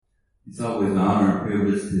It's always an honor and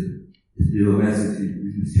privilege to do a message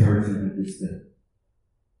in this church, and I just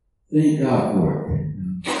thank God for it.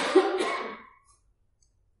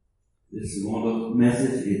 This is one of those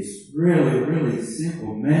messages. It's really, really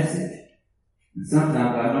simple message. And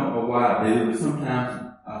sometimes I don't know why I do, but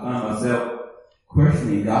sometimes I find myself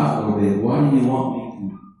questioning God a little bit. Why do you want me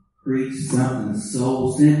to preach something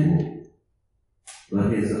so simple?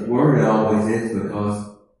 But His word always is, because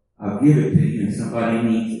I'll give it to you and somebody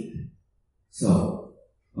needs it. So,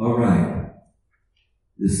 alright.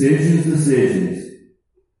 Decisions.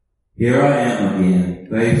 Here I am again,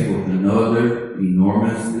 faced with another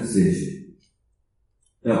enormous decision.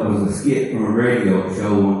 That was a skit from a radio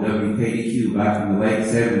show on WKDQ back in the late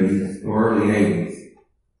 70s or early 80s.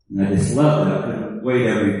 And I just loved it. I couldn't wait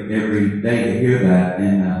every day to hear that.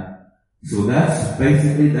 And so that's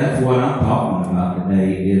what I'm talking about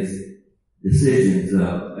today is decisions.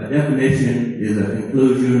 A definition is a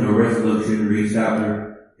conclusion or resolution reached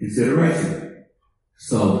after consideration.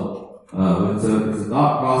 So it's a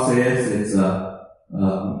thought process. It's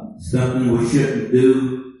something we shouldn't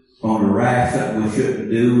do on a rash, something we shouldn't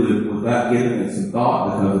do without giving it some thought,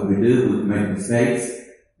 because if we do, we can make mistakes.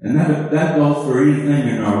 And that goes for anything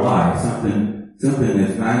in our life. Something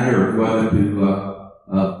that's minor, or whether to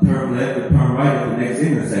turn left or turn right at the next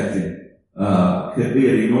intersection could be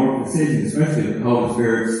an enormous decision, especially if the Holy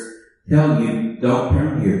Spirit's telling you, don't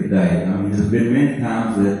turn here today. I mean, there's been many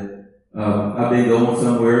times that I've been going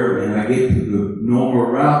somewhere and I get to the normal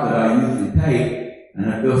route that I usually take,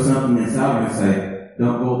 and I feel something inside me say,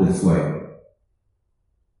 don't go this way.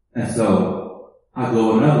 And so I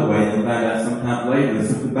go another way and find out sometime later that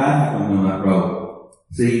something bad happened on that road.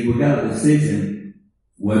 See, we got a decision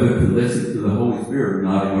whether to listen to the Holy Spirit or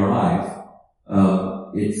not in our lives.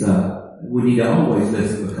 We need to always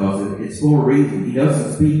listen, because it's for a reason. He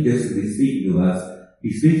doesn't speak just to be speaking to us.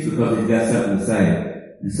 He speaks because He's got something to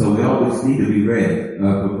say. And so we always need to be ready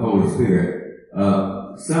for the Holy Spirit.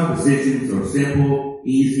 Some decisions are simple,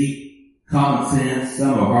 easy, common sense.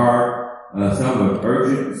 Some are hard. Some are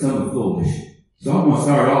urgent. Some are foolish. So I'm going to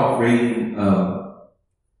start off reading a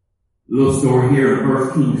little story here in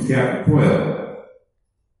 1 Kings chapter 12.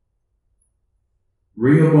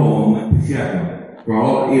 Rehoboam went to Shechem, for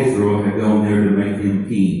all Israel had gone there to make him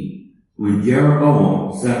king. When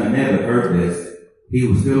Jeroboam, son of Nebat, heard this, he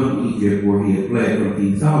was still in Egypt, where he had fled from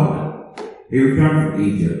King Solomon. He returned from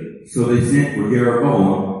Egypt. So they sent for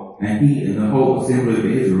Jeroboam, and he and the whole assembly of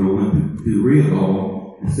Israel went to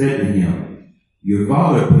Rehoboam and said to him, your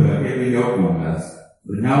father put a heavy yoke on us,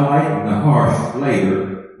 but now lighten the harsh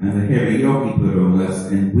labor and the heavy yoke he put on us,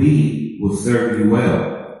 and we will serve you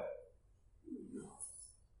well.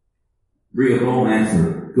 Rehoboam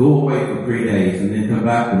answered, go away for 3 days and then come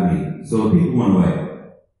back to me. So the people went away.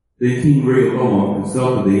 Then King Rehoboam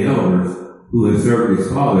consulted the elders who had served his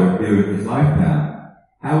father during his lifetime.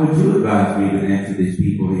 How would you advise me to answer these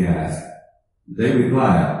people, he asked. They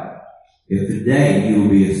replied, if today you will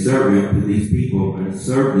be a servant to these people and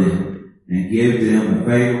serve them and give them a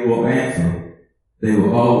favorable answer, they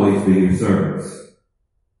will always be your servants.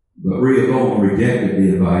 But Rehoboam rejected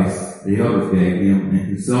the advice the elders gave him and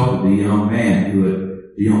consulted the young men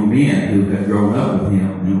who had grown up with him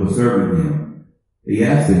and were serving him. He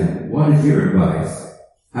asked them, what is your advice?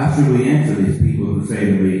 How should we answer these people who say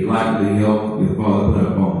to me, lighten the yoke your father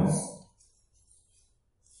put upon us?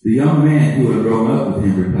 The young man who had grown up with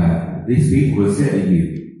him replied, these people have said to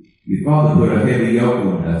you, your father put a heavy yoke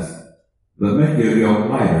on us, but make your yoke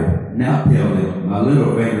lighter. Now tell them, my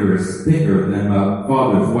little finger is thicker than my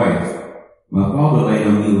father's waist. My father laid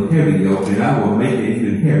on you a heavy yoke, and I will make it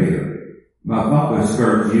even heavier. My father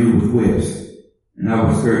scourged you with whips, and I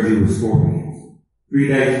will scourge you with scorpions. 3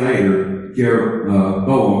 days later,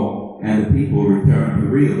 Jeroboam and the people returned to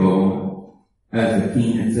Rehoboam, as the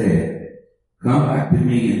king had said. Come back to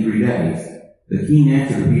me in 3 days. The king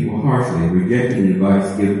answered the people harshly, rejecting the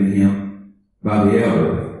advice given to him by the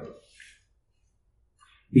elder.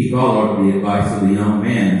 He followed the advice of the young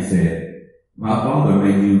man and said, my father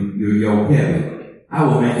made your yoke heavy. I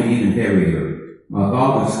will make it even heavier. My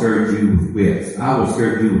father scourged you with whips. I will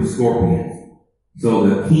scourge you with scorpions. So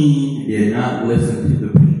the king did not listen to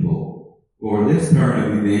the people, for this turn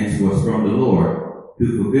of events was from the Lord,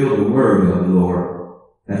 to fulfill the word of the Lord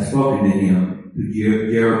had spoken to him,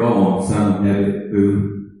 to Jeroboam, son of Nebat,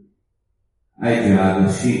 through Ahijah the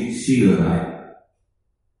Shilonite.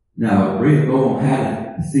 Now, Rehoboam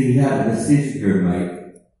had a decision here to make.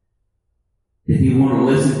 Did he want to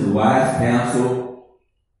listen to wise counsel,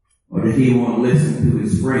 or did he want to listen to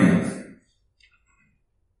his friends?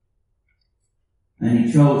 And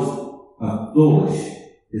he chose a foolish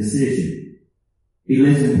decision. He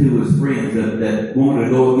listened to his friends that wanted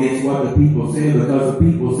to go against what the people said, because the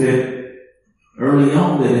people said early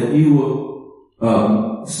on that if you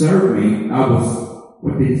will serve me,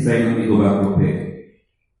 what did he say? Let me go back real quick.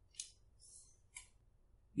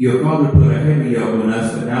 Your father put a heavy yoke on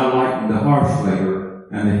us, but now lighten the harsh labor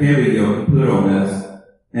and the heavy yoke he put on us,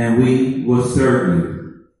 and we will serve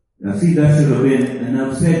you. Now see, that should have been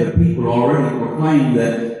enough said. The people already proclaimed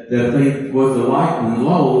that they was the light and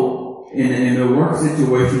low in their work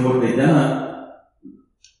situation, what they done,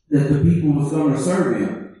 that the people was going to serve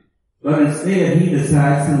him. But instead, he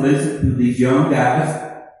decides to listen to these young guys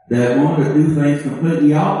that wanted to do things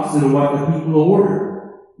completely opposite of what the people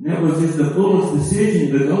ordered. And that was just the foolish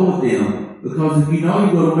decision to go with them. Because if you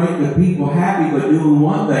know you're going to make the people happy by doing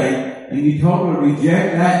one thing, and you totally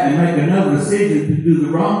reject that and make another decision to do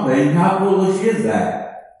the wrong thing, how foolish is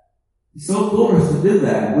that? It's so foolish to do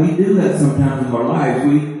that. We do that sometimes in our lives.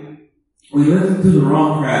 We listen to the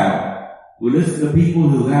wrong crowd. We listen to people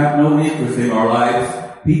who have no interest in our lives,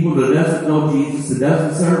 people that doesn't know Jesus, that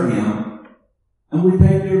doesn't serve him, and we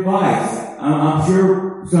take their advice. I'm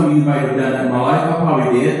sure some of you might have done that in my life. I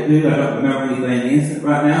probably did too. I don't remember anything instant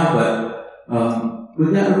right now, but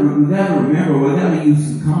we gotta remember, we gotta use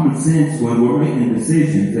some common sense when we're making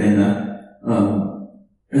decisions, and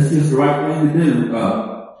it's just the right thing to do.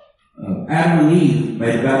 Adam and Eve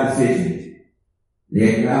made a bad decision. They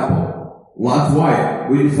ate the apple. Lot's wife.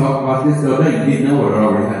 We just talked about this the other day. You didn't know it. I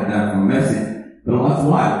already had that from a message. But Lot's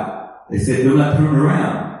wife, they said, do not turn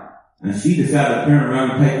around. And she decided to turn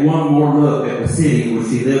around and take one more look at the city where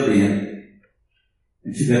she lived in.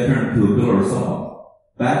 And she got turned into a pillar of salt.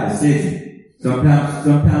 Bad decision. Sometimes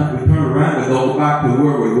we turn around to go back to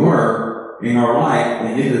where we were in our life,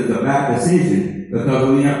 and it is a bad decision, because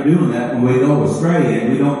we end up doing that and we go astray,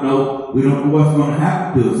 and we don't know what's going to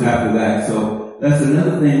happen to us after that. So that's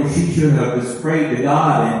another thing where she should have just prayed to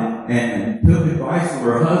God and took advice from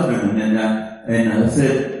her husband and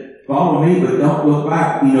said, follow me, but don't look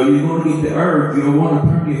back. You know, you're going to get the urge. You'll want to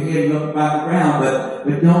turn your head and look back around,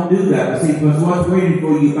 but don't do that. See, because what's waiting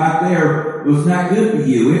for you back there was not good for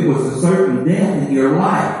you. It was a certain death in your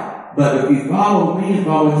life. But if you follow me and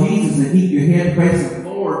follow Jesus and keep your head facing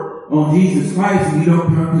forward on Jesus Christ, and you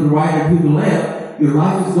don't turn to the right or to the left, your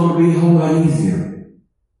life is going to be a whole lot easier.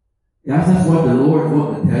 Guys, that's what the Lord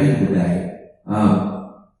wants to tell you today.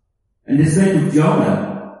 And just think of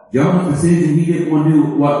Jonah. Jonah's decision, he didn't want to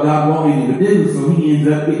do what God wanted him to do, so he ends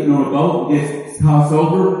up getting on a boat and gets tossed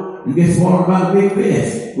over and gets swallowed by a big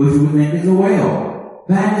fish, which we think is a whale.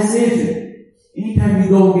 Bad decision. Anytime you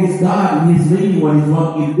go against God and He's leading what He's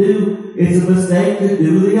wanting you to do, it's a mistake to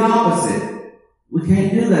do the opposite. We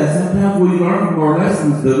can't do that. Sometimes we learn from our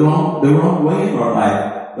lessons the wrong way in our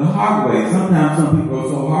life, the hard way. Sometimes some people are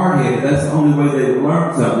so hard-headed, that's the only way they will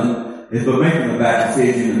learn something, is by making a bad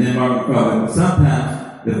decision and then learning from it. But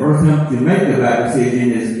sometimes the first time you make a bad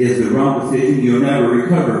decision is the wrong decision. You'll never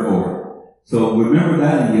recover for it. So remember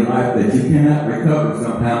that in your life, that you cannot recover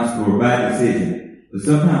sometimes for a bad decision. But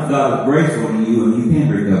sometimes God is graceful to you and you can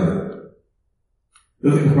recover.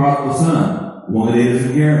 Look at the prodigal son, one that ate his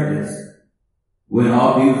inheritance. When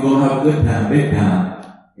all he was going to have a good time, big time,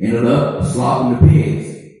 ended up slopping the pigs.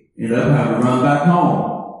 Ended up having to run back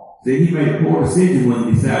home. See, he made a poor decision when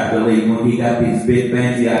he decided to leave, when he got these big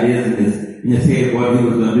fancy ideas in his head what he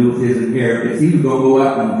was going to do with his inheritance. He was going to go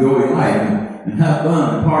out and enjoy life and have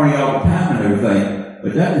fun and party all the time and everything.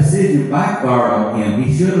 But that decision backfired on him.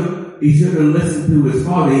 He should have listened to his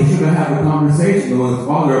father. He should have had a conversation with his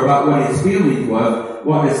father about what his feelings was,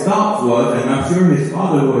 what his thoughts was, and I'm sure his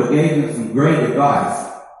father would have gave him some great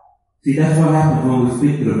advice. See, that's what happens when we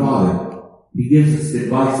speak to the Father. He gives us the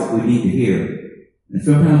advice that we need to hear. And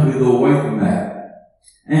sometimes we go away from that.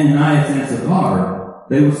 Ananias and Sapphira,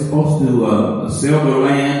 they were supposed to sell their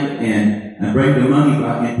land and bring the money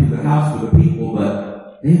back into the house for the people,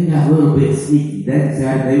 but they got a little bit sneaky. They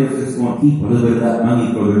decided they were just going to keep a little bit of that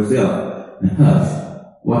money for themselves. And hush,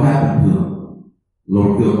 what happened to them? The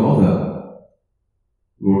Lord killed both of them.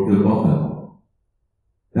 The Lord killed both of them.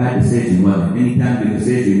 Bad decision, wasn't it? Anytime the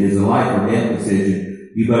decision is a life or death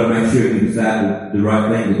decision, you better make sure you decide the right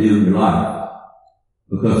thing to do in your life.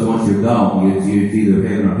 Because once you're gone, it's either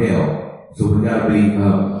heaven or hell. So we got to be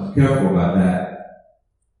careful about that.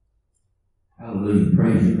 Hallelujah.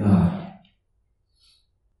 Praise you, God.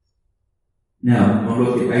 Now, I'm going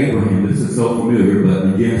to look at Abraham. This is so familiar, but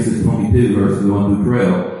in Genesis 22, verses 1 through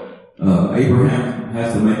 12, Abraham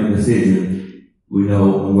has to make a decision. We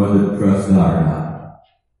know whether to trust God or not.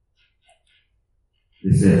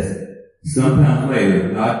 It says, sometime later,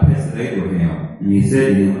 God tested Abraham, and He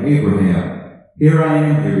said to him, Abraham, here I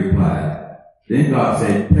am, he replied. Then God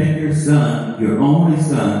said, take your son, your only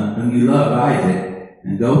son, whom you love, Isaac,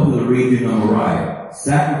 and go to the region of Moriah.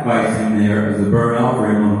 Sacrifice him there as a burnt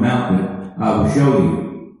offering on the mountain I will show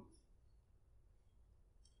you.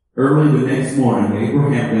 Early the next morning,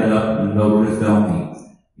 Abraham got up and lowered his donkey.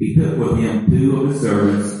 He took with him 2 of his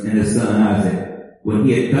servants and his son Isaac. When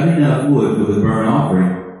he had cut enough wood for the burnt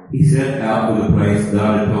offering, he set out for the place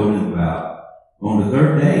God had told him about. On the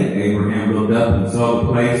 3rd day, Abraham looked up and saw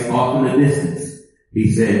the place off in the distance. He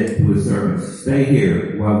said to his servants, stay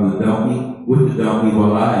here with the donkey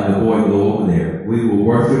while I and the boy go over there. We will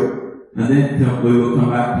worship and then we will come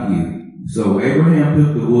back to you. So Abraham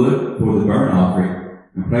took the wood for the burnt offering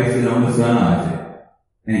and placed it on his son Isaac.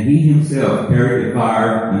 And he himself carried the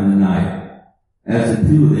fire and the knife. As the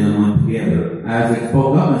 2 of them went together, Isaac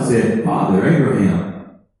spoke up and said, Father,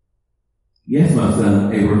 Abraham. Yes, my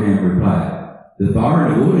son, Abraham replied. The fire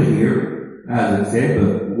and the wood are here, Isaac said,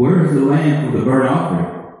 but where is the lamb for the burnt offering?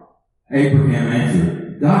 Abraham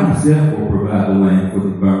answered, God himself will provide the lamb for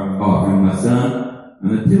the burnt offering, my son.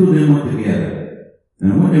 And the 2 of them went together.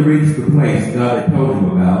 And when they reached the place God had told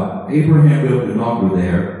him about, Abraham built an altar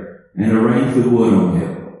there and arranged the wood on it.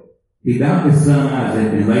 He bound his son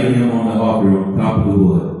Isaac and laid him on the altar on top of the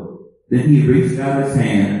wood. Then he reached out his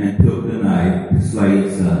hand and took the knife to slay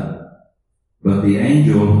his son. But the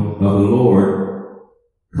angel of the Lord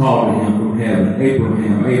called to him from heaven,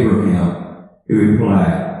 Abraham, Abraham. He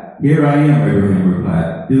replied, Here I am, Abraham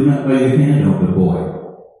replied. Do not lay your hand on the boy.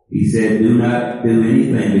 He said, Do not do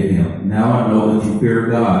anything to him. Now I know that you fear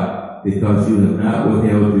God, because you have not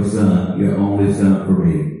withheld your son, your only son, from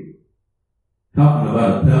me. Talking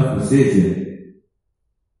about a tough decision,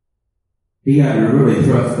 he had to really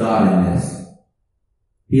trust God in this.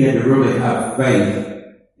 He had to really have faith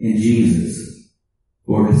in Jesus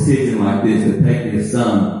for a decision like this, to take his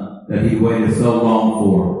son that he waited so long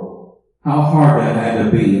for. How hard that had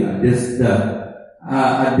to be.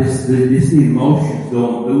 The emotions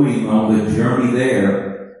going through him on the journey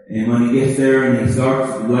there. And when he gets there and he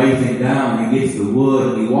starts laying down, he gets the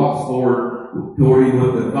wood and he walks toward him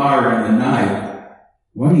with the fire and the knife.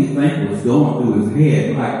 What do you think was going through his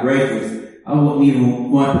head? My gracious, I wouldn't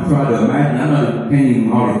even want to try to imagine. I can't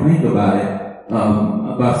even hardly think about it,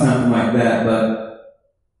 about something like that. But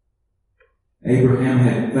Abraham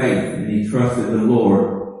had faith and he trusted the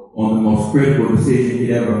Lord on the most critical decision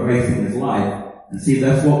he'd ever face in his life. And see,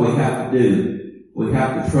 that's what we have to do. We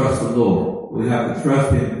have to trust the Lord. We have to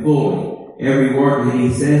trust him fully. Every word that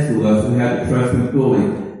he says to us, we have to trust him fully.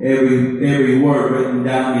 Every word written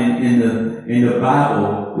down in the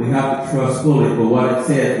Bible, we have to trust fully for what it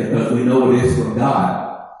says, because we know it is from God.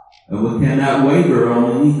 And we cannot waver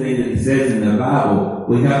on anything that he says in the Bible.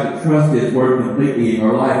 We have to trust his word completely in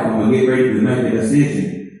our life when we get ready to make a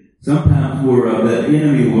decision. Sometimes the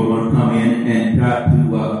enemy will want to come in and try to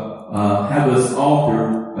have us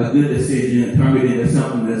alter a good decision and turn it into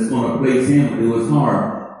something that's going to please him and do us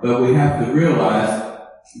harm. But we have to realize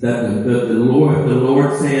that the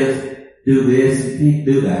Lord says, do this, you can't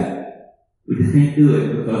do that. We just can't do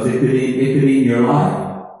it, because it could end your life.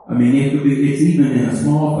 I mean, it's even in a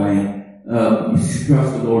small thing. You should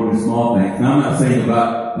trust the Lord in small things. Now, I'm not saying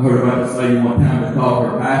I heard about this lady one time to call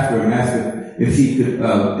her pastor and ask her if she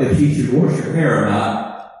should wash her hair or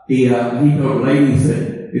not. He told the lady, he said,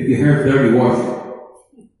 if your hair's dirty, wash it.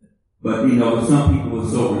 But, some people are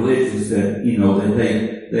so religious that,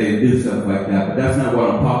 that they do stuff like that. But that's not what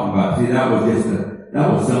I'm talking about. See, that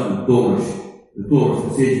was something foolish. The foolish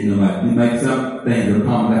decision to make. You make some things that are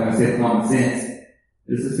common, like I said, common sense.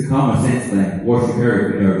 This is a common sense thing. Wash your hair if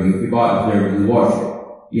you're dirty. If your body's dirty, you wash it.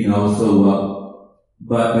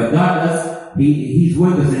 But God does, He's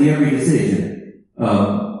with us in every decision.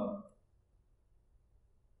 So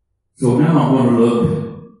now I'm going to look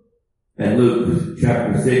at Luke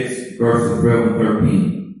chapter 6, verses 12 and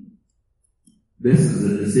 13. This is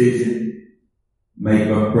a decision made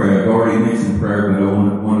by prayer. I've already mentioned prayer, but I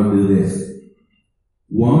want to do this.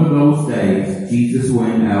 One of those days, Jesus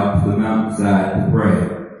went out to the mountainside to pray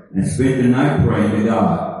and spent the night praying to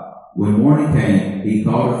God. When morning came, he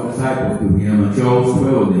called his disciples to him and chose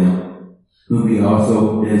 12 of them, whom he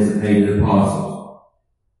also designated apostles.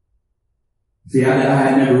 See, I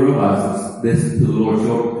had never realized this until the Lord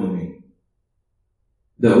showed it to me.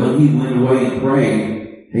 That when he went away and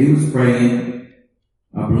prayed, he was praying,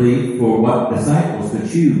 I believe, for what disciples to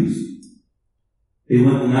choose. He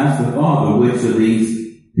went and asked the Father, which of these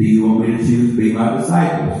do you want me to choose to be my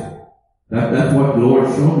disciples? That's what the Lord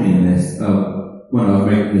showed me in this, when I was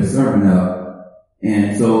making this sermon up.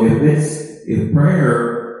 And so if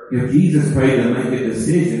Jesus prayed to make a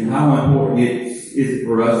decision, how important is it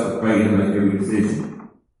for us to pray to make every decision?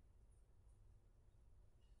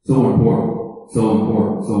 So important, so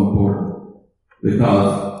important, so important.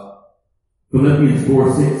 Because Philippians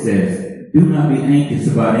 4:6 says, do not be anxious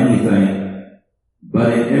about anything,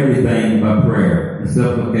 but in everything by prayer and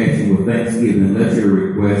supplication with thanksgiving, let your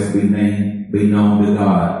requests be known to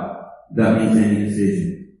God. That means any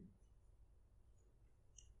decision.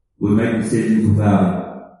 We make decisions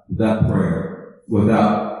without prayer,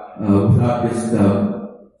 without just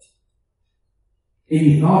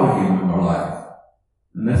any thought of Him in our life,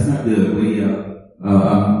 and that's not good.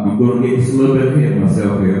 I'm going to get just a little bit ahead of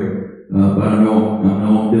myself here, but I know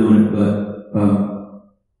I'm doing it. But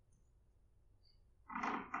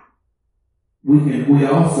we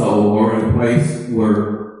also are in a place where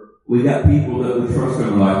we got people that we trust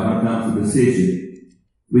in life when it comes to decision.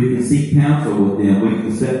 We can seek counsel with them. We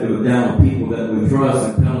can sit down with people that we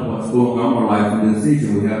trust and tell them what's going on in our life and the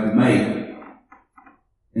decision we have to make.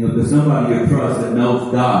 And if there's somebody you trust that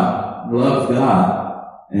knows God, loves God,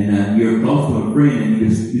 and you're close to a friend and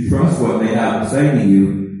you trust what they have to say to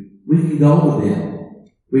you, we can go with them.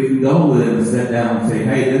 We can go with them and sit down and say,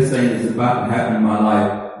 hey, this thing is about to happen in my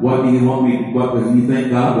life. What do you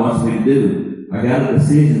think God wants me to do? I got a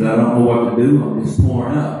decision that I don't know what to do. I'm just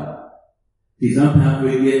pouring up. See, sometimes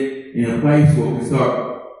we get in a place where we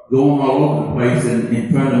start going all over the place and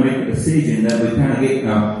trying to make a decision that we kind of get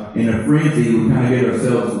in a frenzy. We kind of get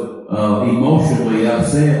ourselves emotionally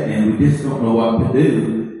upset, and we just don't know what to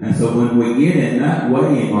do. And so when we get in that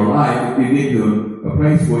way in our life, if you get to a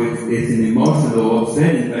place where it's an emotional,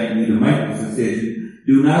 upsetting thing you to make this decision,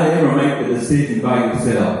 do not ever make the decision by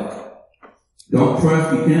yourself. You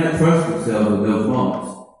cannot trust yourself in those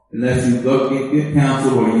moments unless you go get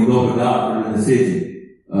counsel or you go to God for the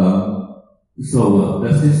decision. So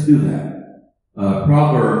let's just do that.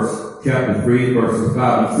 Proverbs chapter 3 verses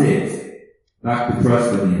 5 and 6. Back to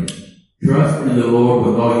trust again. Trust in the Lord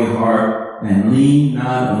with all your heart and lean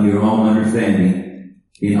not on your own understanding.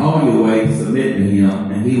 In all your ways submit to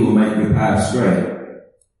Him and He will make your path straight.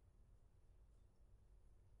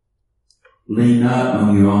 Lean not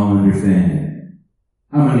on your own understanding.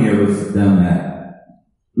 How many of us have done that?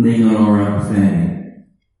 Lean on our understanding.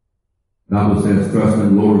 The Bible says, trust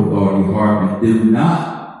in the Lord with all your heart and do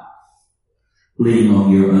not lean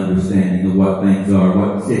on your understanding of what things are,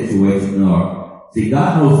 what situations are. See,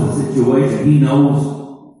 God knows the situation. He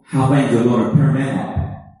knows how things are going to turn out.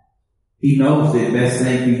 He knows the best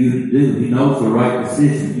thing for you to do. He knows the right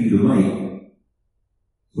decision for you to make.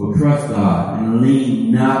 So trust God and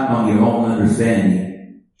lean not on your own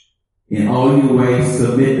understanding. In all your ways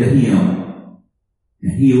submit to Him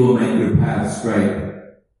and He will make your path straight.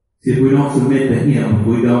 See, if we don't submit to Him, if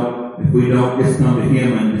we don't just come to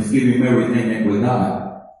Him and just give Him everything that we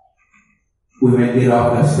got, we may get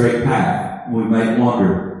off that straight path. We may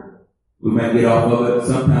wander. We may get off of it.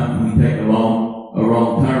 Sometimes when you take a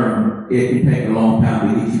wrong turn, it can take a long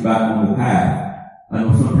time to get you back on the path. I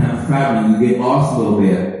know sometimes traveling, you get lost a little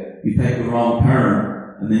bit. You take a wrong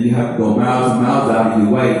turn, and then you have to go miles and miles out of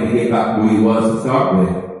your way to get back where you was to start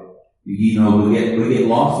with. We get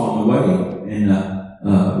lost on the way, and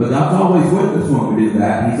but God's always with us when we do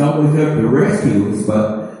that. He's always there to rescue us,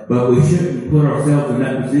 but we shouldn't put ourselves in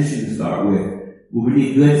that position to start with. We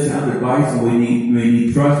need good sound advice, and we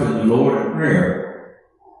need trust in the Lord and prayer.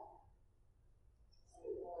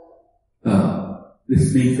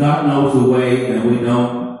 This means God knows the way, and we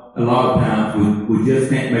don't. A lot of times we just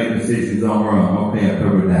can't make decisions on our own. Okay, I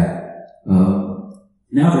covered that.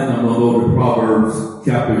 Now then, I'm going to go to Proverbs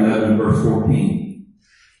chapter 11, verse 14.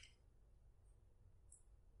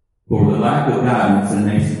 For the lack of guidance, a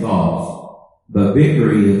nation falls, but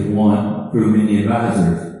victory is won through many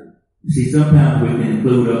advisors. You see, sometimes we can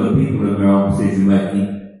include other people in our own decision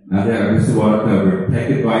making. Now this is what I covered. Take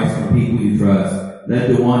advice from people you trust.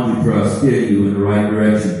 Let the ones you trust steer you in the right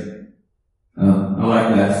direction. I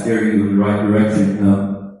like that, steer you in the right direction.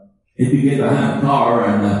 If you get behind a car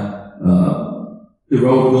and the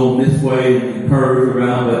road going this way and curves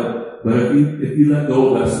around, but if you let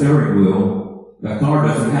go of that steering wheel, the car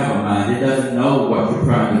doesn't have a mind. It doesn't know what you're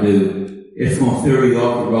trying to do. It's going to steer you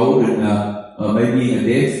off the road and maybe in a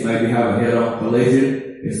ditch, maybe have a head-on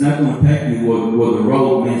collision. It's not going to take you where the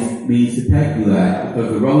road means to take you at,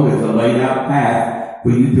 because the road is a laid out path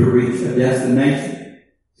for you to reach a destination.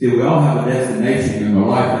 See, we all have a destination in our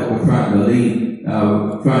life that we're trying to lead,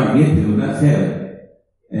 trying to get to, and that's heaven.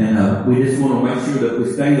 And we just want to make sure that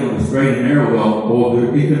we stay on the straight and narrow road, or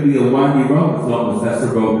it could be a windy road as long as that's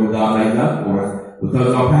the road that God laid up for us.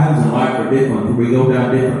 Because our paths in life are different. We go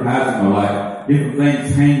down different paths in our life. Different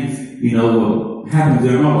things change, what happens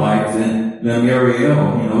in our lives. And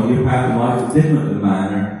Ariel, your path in life is different than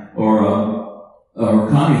mine, or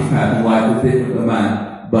Connie's path in life is different than mine.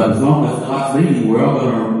 But as long as God's leading, we're all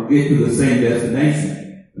going to get to the same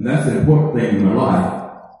destination. And that's an important thing in our life.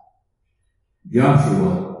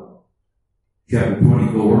 Joshua, chapter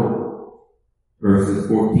 24, verses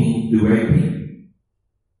 14 through 18.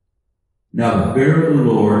 Now fear the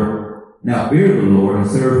Lord and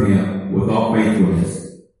serve him with all faithfulness.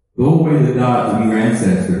 Go away the gods of your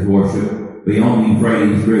ancestors worship beyond the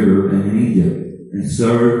Euphrates River and in Egypt, and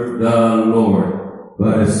serve the Lord.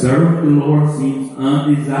 But if serving the Lord seems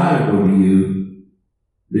undesirable to you,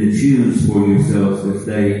 then choose for yourselves this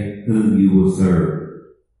day whom you will serve.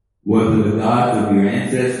 Whether the gods of your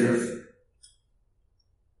ancestors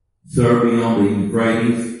serve beyond the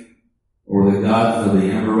Euphrates, or the gods of the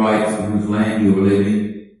Amorites in whose land you are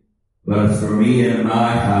living. But as for me and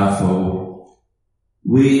my household,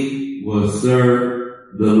 we will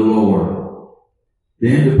serve the Lord.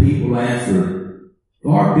 Then the people answered,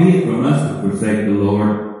 far be it from us to forsake the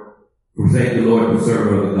Lord to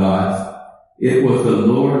serve other gods. It was the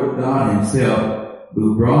Lord God himself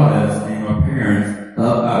who brought us and our parents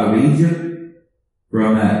up out of Egypt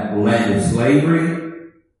from that land of slavery,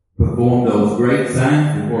 performed those great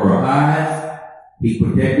signs before our eyes. He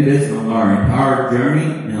protected us on our entire journey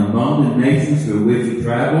and among the nations through which we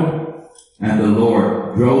traveled. And the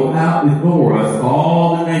Lord drove out before us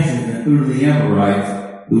all the nations, including the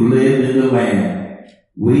Amorites who lived in the land.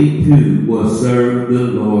 We too will serve the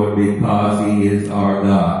Lord because he is our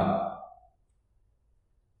God.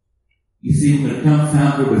 You see, when it comes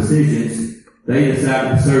time for decisions, they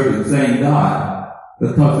decided to serve the same God.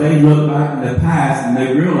 Because they look back in the past and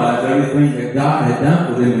they realize everything that God had done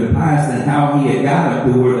for them in the past and how he had got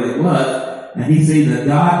them to where they was. And he seen that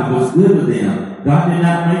God was good with them. God did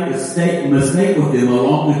not make a mistake with them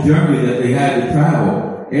along the journey that they had to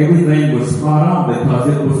travel. Everything was spot on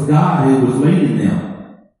because it was God who was leading them.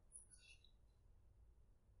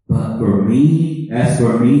 But as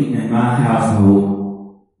for me and my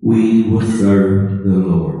household, we will serve the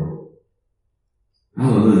Lord.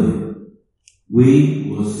 Hallelujah. We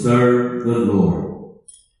will serve the Lord.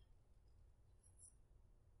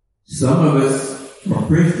 Some of us are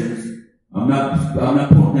Christians. I'm not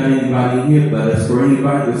pointing at anybody here, but as for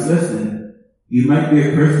anybody that's listening, you might be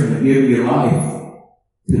a Christian and give your life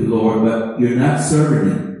to the Lord, but you're not serving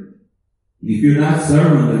him. If you're not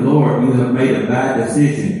serving the Lord, you have made a bad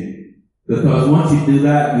decision. Because once you do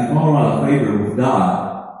that, you fall out of favor with God.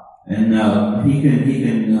 And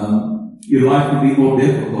your life can be more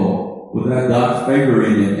difficult without God's favor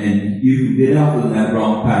in it, and you can get off on that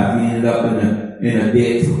wrong path. You ended up in a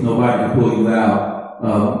ditch with nobody to pull you out.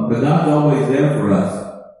 But God's always there for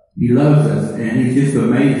us. He loves us, and he's just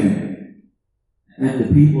amazing. And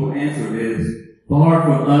the people answered is, far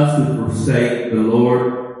from us to forsake the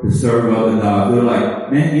Lord to serve other gods. They're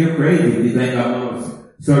like, man, you're crazy if you think I'm going to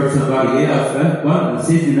serve somebody else. What a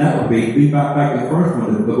decision that would be. Be back the first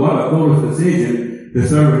one. But what a foolish decision to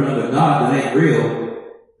serve another God that ain't real.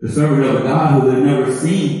 To serve another God who they've never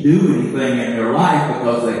seen do anything in their life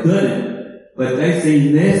because they couldn't. But they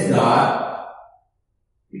seen this God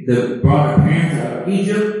that brought their parents out of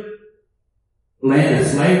Egypt, land of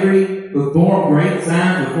slavery, performed great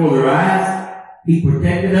signs before their eyes. He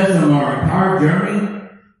protected us on our entire journey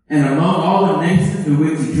and among all the nations through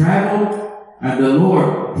which he traveled. And the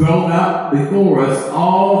Lord drove out before us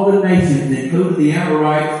all the nations, including the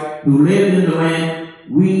Amorites who lived in the land.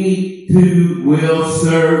 We too will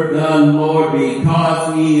serve the Lord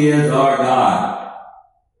because he is our God.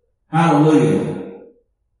 Hallelujah.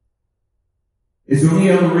 Is there any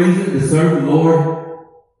other reason to serve the Lord?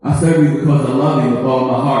 I serve him because I love him with all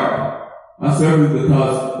my heart. I serve him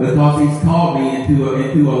because he's called me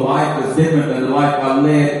into a life that's different than the life I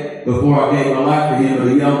led before I gave my life to him at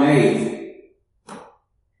a young age.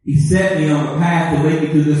 He set me on the path to lead me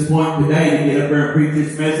to this point today to get up here and preach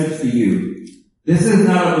this message to you. This is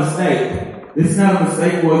not a mistake. This is not a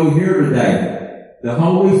mistake while you're here today. The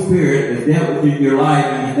Holy Spirit has dealt with you in your life,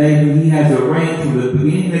 and he has arranged from the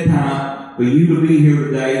beginning of time for you to be here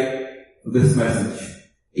today for this message.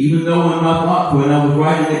 Even though in my thoughts when I was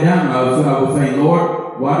writing it down, I was saying,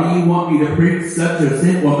 Lord, why do you want me to preach such a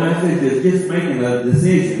simple message as just making a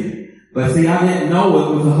decision? But see, I didn't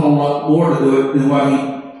know it was a whole lot more to do it than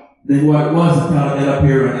what it was until I got up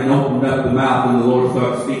here and opened up the mouth and the Lord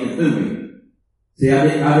started speaking to me. See, I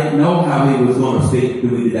didn't know how he was going to speak to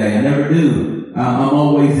me today. I never do. I'm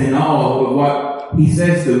always in awe of what he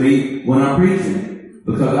says to me when I'm preaching.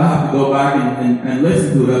 Because I have to go back and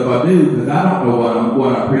listen to it if I do, because I don't know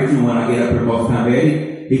what I'm preaching when I get up here most of the time,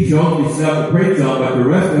 Eddie. He shows me stuff to preach on, but the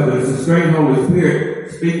rest of it is the straight Holy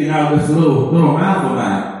Spirit speaking out of this little mouth of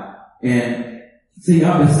mine. And see,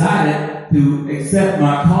 I've decided to accept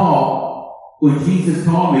my call when Jesus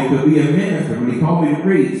called me to be a minister, when he called me to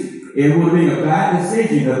preach, it would have been a bad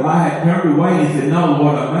decision if I had turned away and said, no,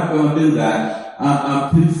 Lord, I'm not going to do that.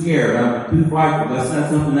 I'm too scared. I'm too frightful. That's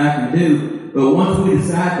not something I can do. But once we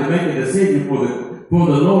decide to make a decision for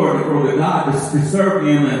the Lord and for the God to serve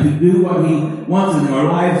Him and to do what He wants in our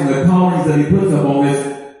lives and the callings that He puts upon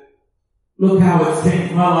us, look how it's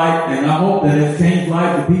changed my life, and I hope that it's changed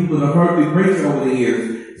lives of people that have heard me preach over the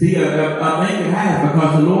years. See, I think it has,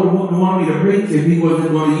 because the Lord wouldn't want me to preach if He wasn't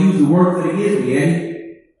going to use the words that He gives me, Eddie.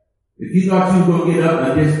 If you thought you were going to get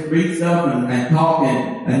up and just preach stuff and talk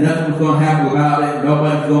and nothing was going to happen about it,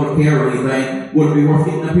 nobody's going to care or anything, would it be worth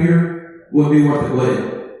getting up here? Would it be worth it, would it?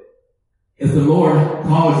 If the Lord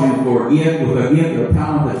calls you for a gift, with a gift or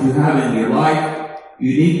talent that you have in your life,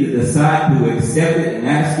 you need to decide to accept it and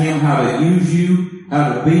ask Him how to use you,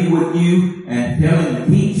 how to be with you, and tell Him to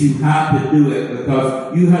teach you how to do it,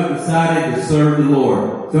 because you have decided to serve the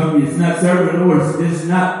Lord. So it's not serving the Lord, it's just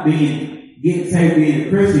not getting saved, being a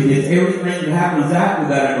Christian. It's everything that happens after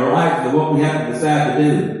that in our lives is what we have to decide to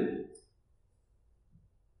do.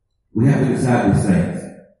 We have to decide these things.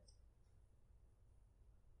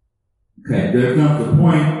 Okay, there comes a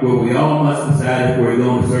point where we all must decide if we're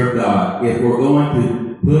going to serve God. If we're going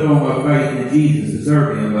to put on our faith in Jesus to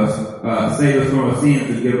serve Him, save us from our sins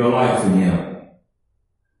and give our lives to Him.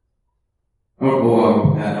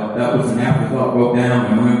 That was an afterthought wrote down,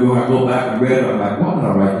 and when I go back and read it, I'm like, what did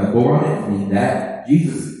I write that for? I didn't need that.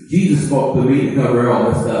 Jesus spoke to me to cover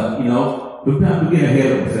all this stuff, Sometimes we get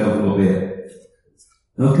ahead of ourselves a little bit.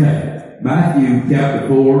 Okay, Matthew chapter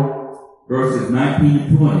 4, verses 19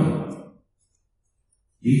 and 20.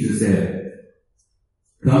 Jesus said,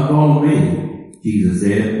 come follow me, Jesus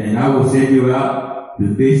said, and I will send you out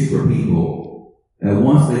to fish for people. At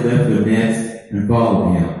once they left their nets and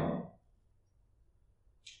followed Him.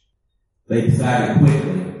 They decided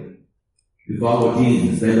quickly to follow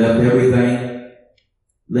Jesus. They left everything,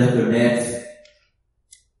 left their nets,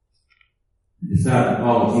 and decided to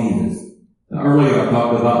follow Jesus. Now, earlier I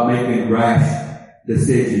talked about making rash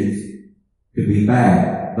decisions could be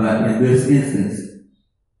bad, but in this instance,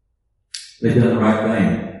 they done the right thing.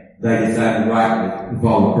 They decided rightly to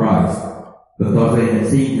follow Christ because they had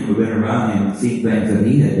seen Him, been around Him, and seen things that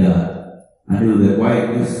He had done. I knew that,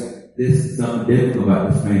 wait, this is something different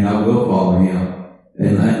about this man. I will follow Him.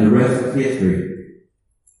 And the rest is history.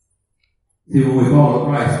 See, when we follow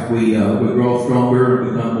Christ, we grow stronger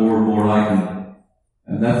and become more and more like Him.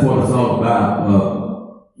 And that's what it's all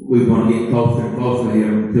about. We want to get closer and closer to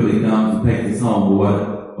Him until He comes and takes us home,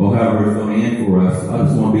 or however it's going to end for us. I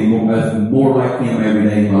just want to be more like Him every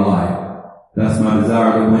day in my life. That's my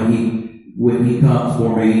desire, that when He comes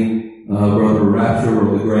for me, whether the rapture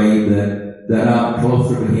or the grave, that I'm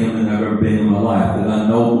closer to Him than I've ever been in my life, that I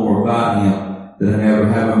know more about Him than I ever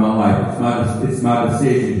have in my life. It's my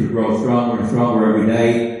decision to grow stronger and stronger every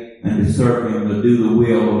day and to serve Him, to do the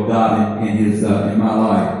will of God in my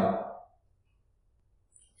life.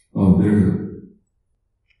 Oh,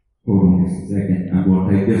 hold on just a second. I'm going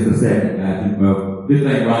to take just a second, guys. Well, good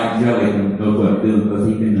thing Ryan Shelley knows what I'm doing, because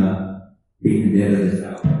he can edit this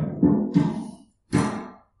out.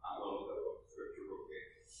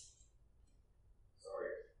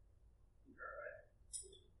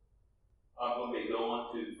 I'm going to be going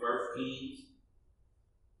to 1 Kings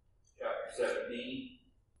chapter 17,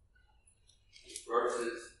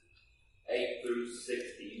 verses 8 through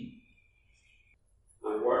 16.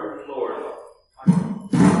 The word of the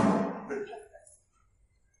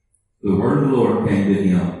Lord came to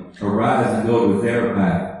him. Arise and go to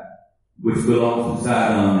Zarephath, which belongs to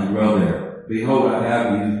Sidon, and dwell there. Behold, I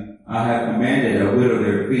have commanded a widow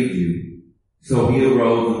there to feed you. So he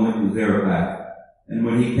arose and went to Zarephath. And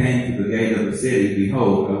when he came to the gate of the city,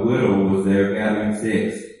 behold, a widow was there gathering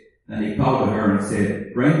sticks. And he called to her and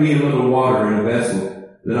said, bring me a little water in a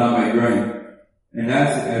vessel, that I may drink. And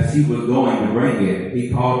as she was going to bring it, he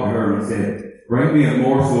called to her and said, bring me a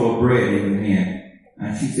morsel of bread in your hand.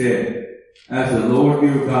 And she said, as the Lord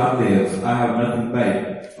your God lives, I have nothing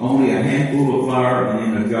baked, only a handful of flour,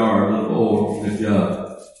 and in a jar a little oil in a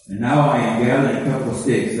jug. And now I am gathering a couple of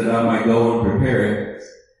sticks, that I might go and prepare it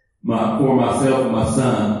for myself and my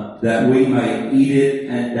son, that we may eat it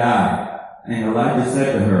and die. And Elijah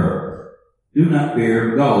said to her, do not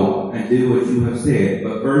fear, go and do what you have said,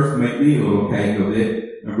 but first make me a little cake of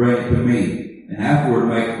it and bring it to me, and afterward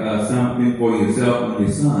make something for yourself and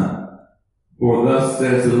your son. For thus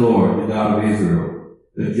says the Lord, the God of Israel,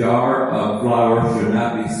 the jar of flour should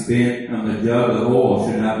not be spent, and the jug of oil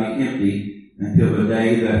should not be empty, until the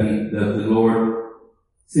day that the Lord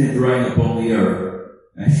sends rain upon the earth.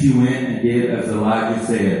 And she went and did as Elijah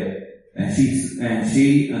said. and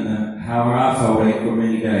she and her household ate for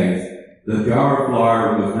many days. The jar of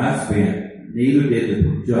flour was not spent, neither did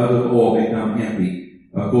the jug of oil become empty,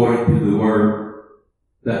 according to the word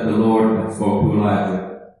that the Lord had spoke to Elijah.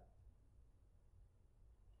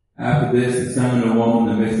 After this, the son of the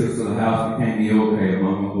woman, the mistress of the house, became the okay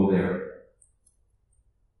among the people there.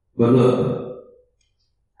 But look,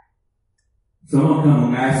 someone come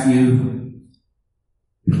and ask you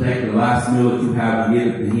to take the last meal that you have and give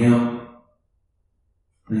it to him,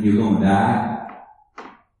 and you're going to die.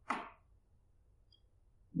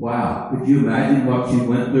 Wow, could you imagine what she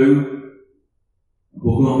went through?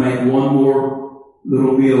 We're going to make one more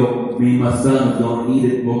little meal. Me and my son is going to eat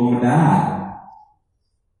it. We're going to die.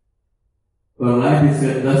 But Elijah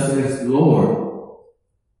said, thus says the Lord.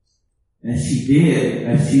 And she did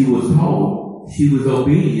as she was told. She was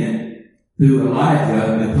obedient to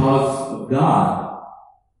Elijah because of God.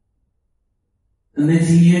 And then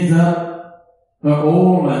she ends up her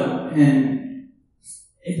oil and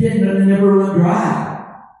it never run dry.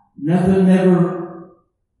 Nothing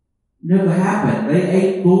never happened. They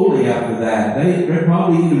ate fully after that. They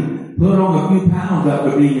probably even put on a few pounds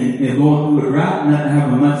after being and going through a drought and not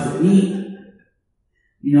having much to eat.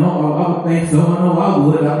 You know, I would think so. I know I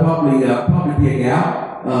would. I'd probably pig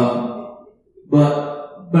out.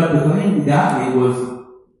 But the thing that got me was,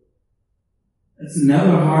 it's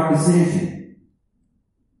another hard decision.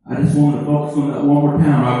 I just wanted to focus on that one more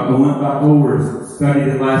time. I went back over, studied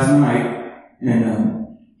it last night, and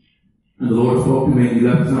the Lord spoke to me and He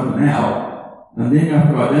left something out. And then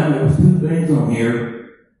after I done, there was two things on here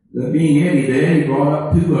that being Eddie brought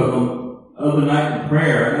up two of them other night in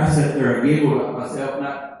prayer, and I sat there and giggled at myself,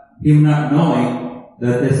 not knowing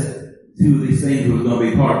that two of these things was going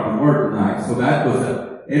to be part of the word tonight. So that was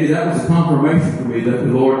a confirmation for me that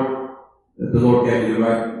the Lord gave me the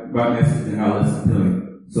right message and I listened to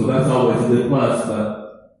Him. So that's always a good plus, but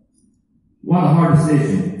what a hard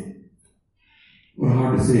decision. What a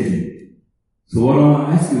hard decision. So what I want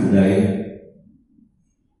to ask you today,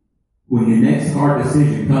 when your next hard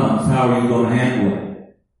decision comes, how are you going to handle it?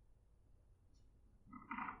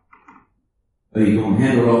 Are you going to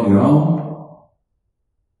handle it on your own?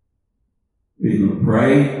 Are you going to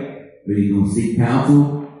pray? Are you going to seek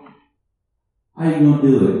counsel? How are you going to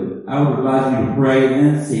do it? I would advise you to pray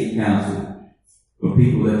and seek counsel for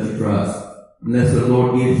people that you trust. Unless the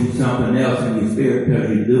Lord gives you something else in your spirit tells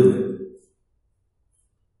you to do it.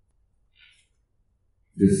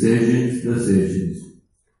 Decisions.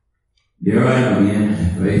 Here I am again,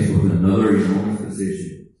 faced with another enormous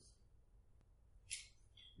decision.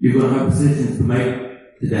 You're going to have decisions to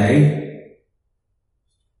make today,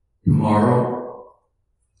 tomorrow.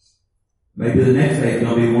 Maybe the next day is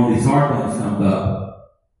going to be one of these hard things comes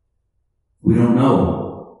up. We don't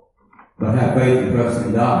know. But have faith and trust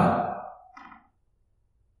in God.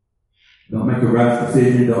 Don't make a rash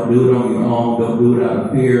decision. Don't do it on your own. Don't do it out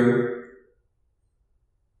of fear.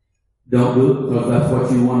 Don't do it because that's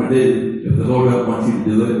what you want to do. If the Lord doesn't want you to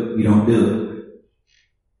do it, you don't do it.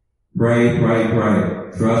 Pray.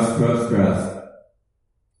 Trust.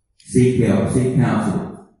 Seek help, seek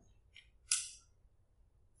counsel.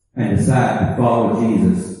 And decide to follow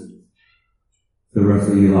Jesus the rest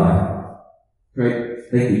of your life.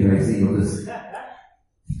 Great. Thank you, Tracy.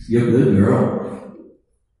 You're a good girl.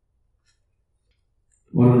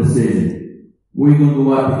 What a decision. Where are you going to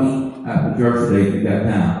go out to eat after church today if you got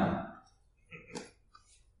time?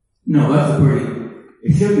 No,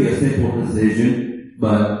 it should be a simple decision,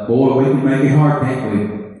 but boy, we can make it hard, can't we?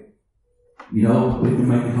 You know, we can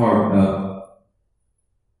make it hard.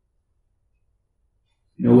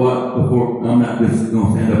 You know what? I'm not just going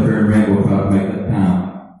to stand up here and ramble and try to make up time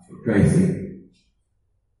for Tracy.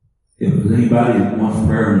 If there's anybody that wants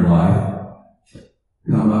prayer in life,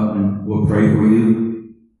 come up and we'll pray for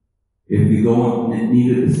you. If you go and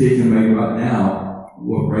need a decision made right now,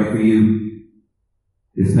 we'll pray for you.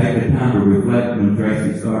 Just take the time to reflect when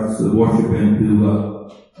Tracy starts to worship and to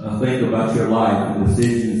think about your life and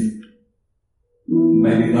decisions.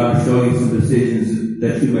 Maybe God will show you some decisions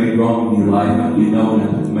that you made wrong in your life and you know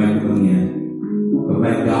not to make them again. But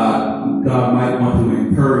may God might want to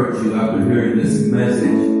encourage you after hearing this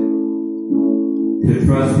message to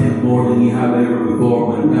trust Him more than you have ever before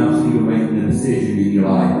when it comes to you making a decision in your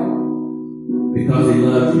life. Because He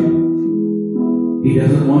loves you. He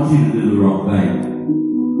doesn't want you to do the wrong thing.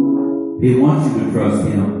 He wants you to trust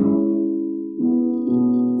Him.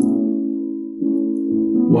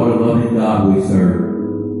 What a loving God we serve.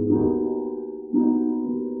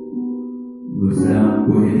 We'll sit down.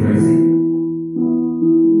 Go ahead, Tracy.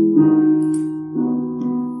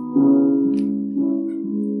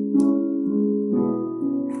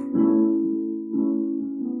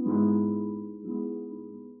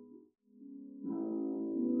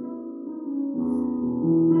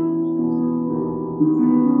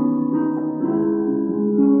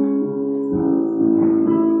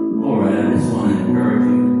 All right, I just want to encourage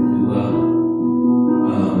you to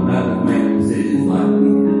not to make decisions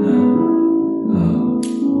lightly and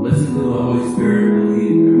listen to the Holy Spirit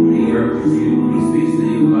when He urges you, when He speaks to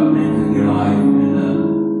you about things in your life, and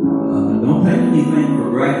don't take anything for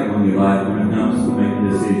granted in your life when it comes to making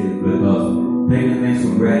decisions, because taking things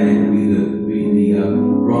for granted can be the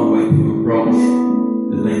wrong way to approach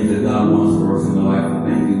the things that God wants for us in the life, the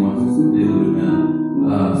things He wants us to do.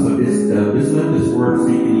 So just let this word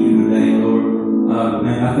sink in you today, Lord.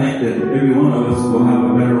 And I think that every one of us will have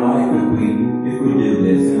a better life if we do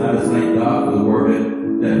this. And I just thank God for the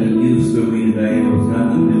word that He used through me today. It was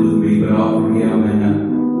nothing to do with me, but all for Him.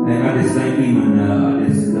 And I just thank Him, and I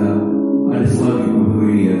just love Him for who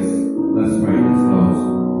He is. Let's pray. Let's close.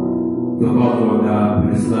 So, Father, Lord God,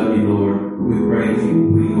 we just love You, Lord. We praise You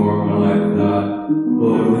for who You are in our life, God.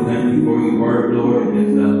 Lord, we thank You for Your word, Lord.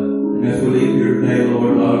 And as we leave here today,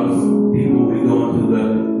 Lord, a lot of us people will be going to the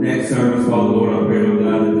next service, Father, Lord. I pray, Lord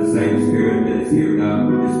God, that the same Spirit that is here, God,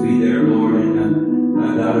 will just be there, Lord. And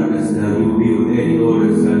God, You will be with Eddie, Lord,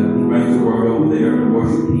 as He brings the word over there and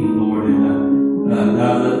worship Team, Lord. And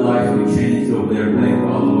God, let lives be changed over there today,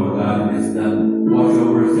 Father, Lord God. And